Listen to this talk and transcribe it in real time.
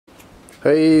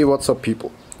Hey, what's up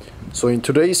people? So in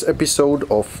today's episode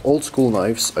of Old School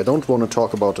Knives, I don't want to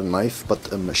talk about a knife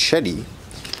but a machete.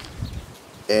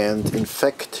 And in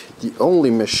fact, the only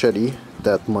machete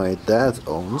that my dad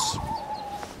owns.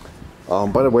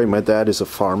 By the way, my dad is a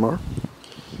farmer.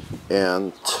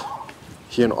 And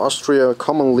here in Austria,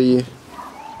 commonly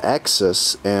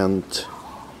axes and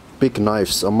big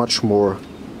knives are much more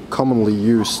commonly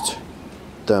used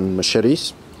than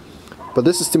machetes. But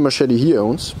this is the machete he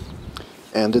owns.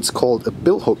 And it's called a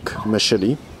Billhook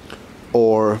Machete,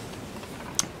 or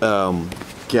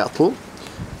Gertel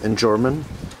in German,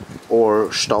 or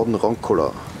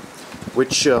Staudenroncola,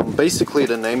 which basically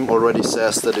the name already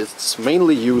says that it's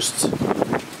mainly used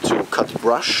to cut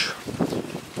brush,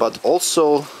 but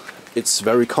also it's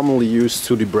very commonly used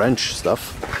to debranch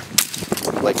stuff,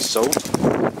 like so.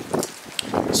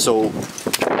 So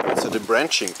it's a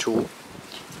debranching tool,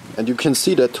 and you can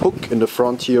see that hook in the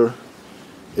front here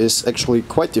is actually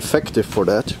quite effective for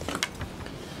that,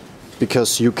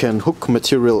 because you can hook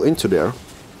material into there.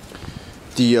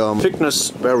 The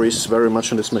thickness varies very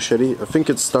much on this machete. I think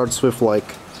it starts with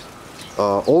like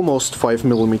almost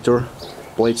 5mm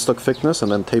blade stock thickness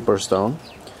and then tapers down.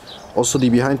 Also the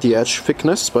behind the edge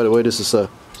thickness, by the way, this is a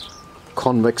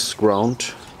convex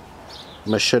ground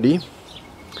machete.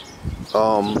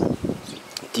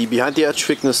 The behind the edge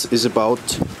thickness is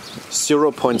about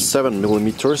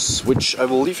 0.7mm, which I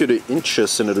will leave you the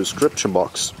inches in the description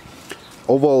box.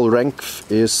 Overall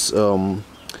length is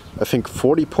I think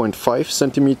 40.5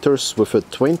 centimeters with a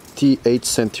 28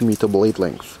 centimeter blade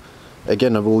length.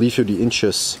 Again, I will leave you the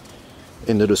inches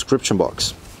in the description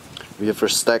box. We have a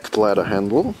stacked ladder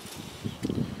handle,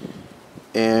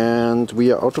 and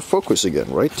we are out of focus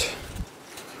again, right?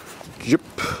 Yep.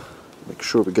 Make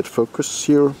sure we get focus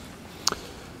here.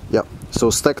 Yeah, so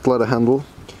stacked ladder handle.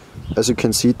 As you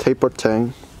can see, tapered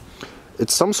tang.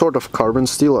 It's some sort of carbon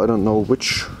steel. I don't know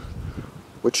which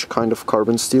kind of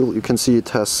carbon steel. You can see it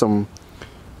has some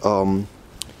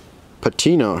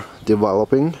patina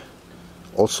developing.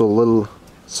 Also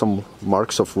some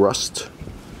marks of rust.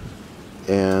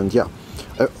 And yeah.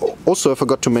 Also, I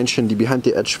forgot to mention the behind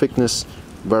the edge thickness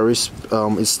varies.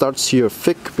 It starts here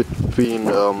thick between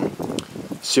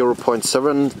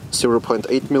 0.7,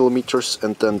 0.8mm,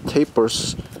 and then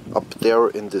tapers up there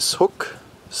in this hook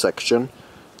section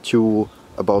to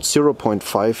about 0.5,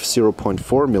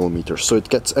 0.4mm. So it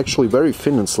gets actually very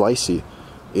thin and slicey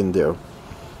in there.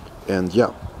 And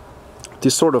yeah,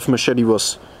 this sort of machete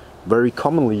was very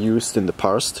commonly used in the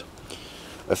past.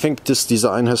 I think this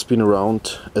design has been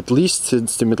around at least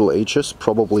since the Middle Ages,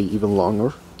 probably even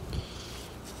longer.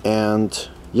 And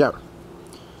yeah,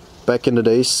 back in the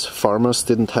days, farmers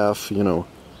didn't have, you know,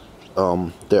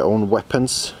 their own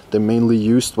weapons. They mainly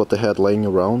used what they had laying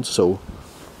around, so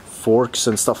forks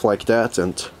and stuff like that,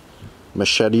 and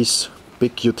machetes,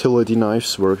 big utility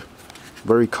knives, were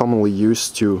very commonly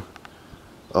used to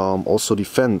also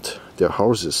defend their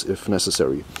houses if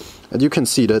necessary. And you can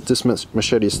see that this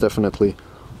machete is definitely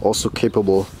also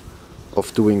capable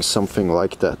of doing something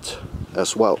like that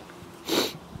as well.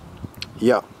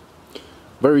 Yeah,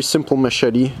 very simple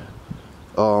machete.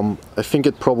 I think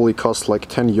it probably cost like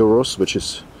 10 euros, which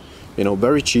is, you know,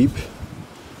 very cheap,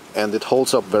 and it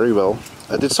holds up very well.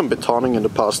 I did some betoning in the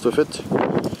past with it.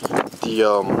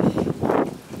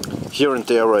 Here and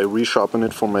there I resharpen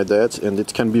it for my dad, and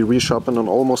it can be resharpened on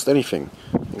almost anything,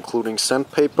 including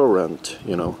sandpaper and,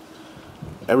 you know,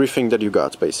 everything that you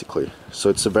got basically. So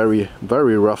it's a very,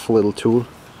 very rough little tool,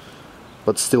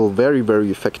 but still very, very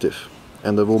effective.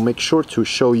 And I will make sure to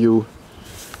show you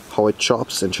how it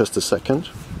chops in just a second.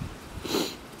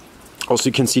 Also,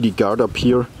 you can see the guard up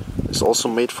here is also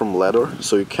made from leather,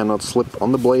 so you cannot slip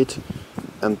on the blade.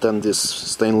 And then this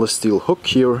stainless steel hook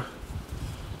here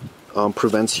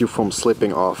prevents you from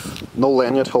slipping off. No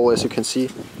lanyard hole, as you can see,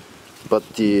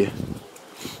 but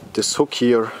this hook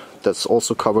here, that's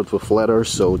also covered with leather,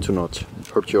 so to not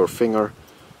hurt your finger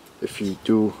if you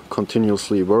do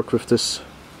continuously work with this.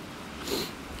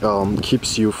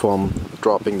 Keeps you from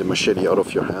dropping the machete out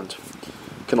of your hand.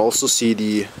 You can also see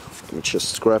let me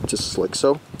just grab this like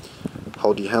so,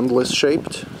 how the handle is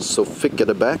shaped, so thick at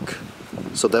the back,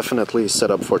 so definitely set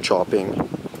up for chopping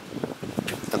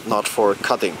and not for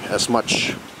cutting as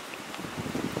much.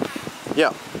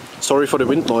 Yeah, sorry for the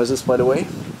wind noises, by the way.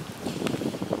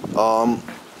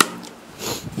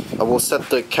 I will set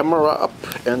the camera up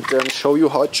and then show you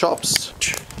how it chops.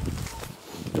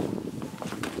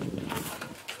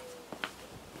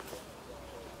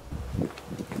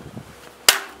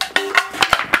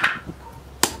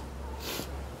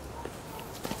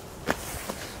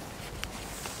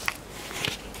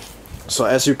 So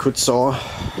as you could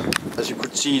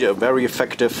see, a very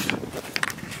effective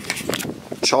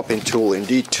chopping tool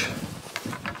indeed.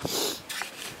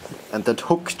 And that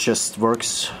hook just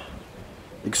works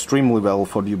extremely well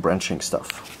for the branching stuff.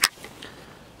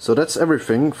 So that's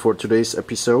everything for today's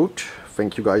episode.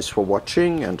 Thank you guys for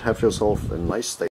watching and have yourself a nice day.